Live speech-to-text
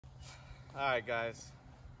Alright guys,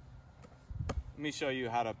 let me show you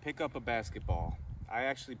how to pick up a basketball. I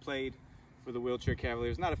actually played for the Wheelchair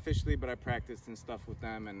Cavaliers, not officially, but I practiced and stuff with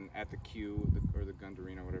them and at the Q, or the Gund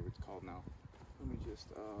Arena, whatever it's called now. Let me just,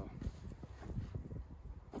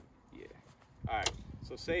 yeah. Alright,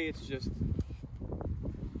 so say it's just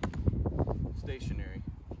stationary.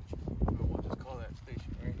 We'll just call that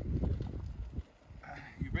stationary.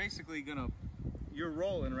 You're basically you're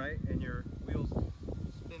rolling, right? And your wheel's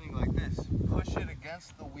spinning like this. Push it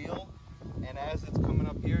against the wheel, and as it's coming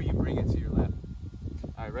up here, you bring it to your lap.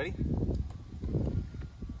 All right, ready?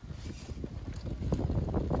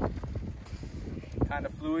 Kind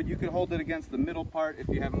of fluid. You can hold it against the middle part if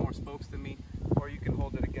you have more spokes than me, or you can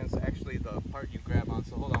hold it against actually the part you grab on.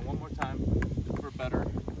 So hold on one more time for better.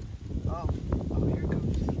 Oh, here it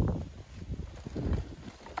comes.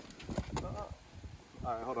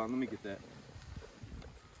 All right, hold on. Let me get that.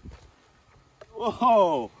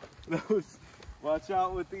 Whoa! Watch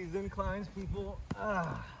out with these inclines, people.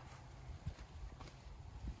 Ah.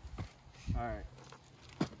 All right.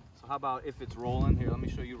 So how about if it's rolling? Here, let me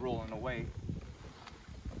show you rolling away.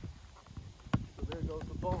 So there goes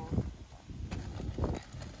the ball.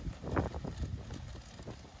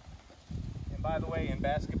 And by the way, in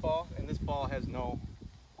basketball, and this ball has no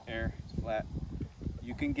air, it's flat.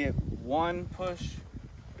 You can get one push,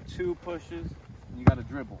 two pushes, and you got to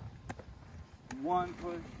dribble. One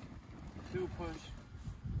push, two push,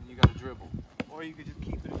 and you got to dribble. Or you could just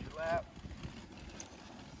keep it in your lap.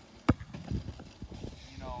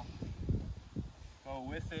 You know, go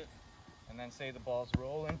with it, and then say the ball's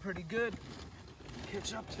rolling pretty good.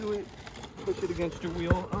 Catch up to it, push it against your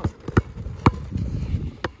wheel. Oh.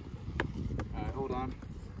 All right, hold on.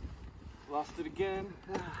 Lost it again.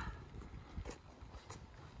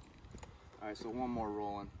 All right, so one more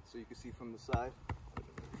rolling, so you can see from the side.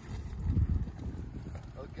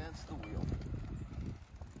 Against the wheel.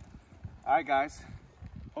 All right, guys.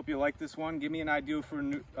 Hope you like this one. Give me an idea for a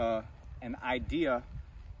new,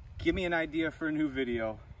 Give me an idea for a new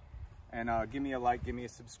video, and give me a like, give me a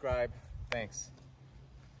subscribe. Thanks.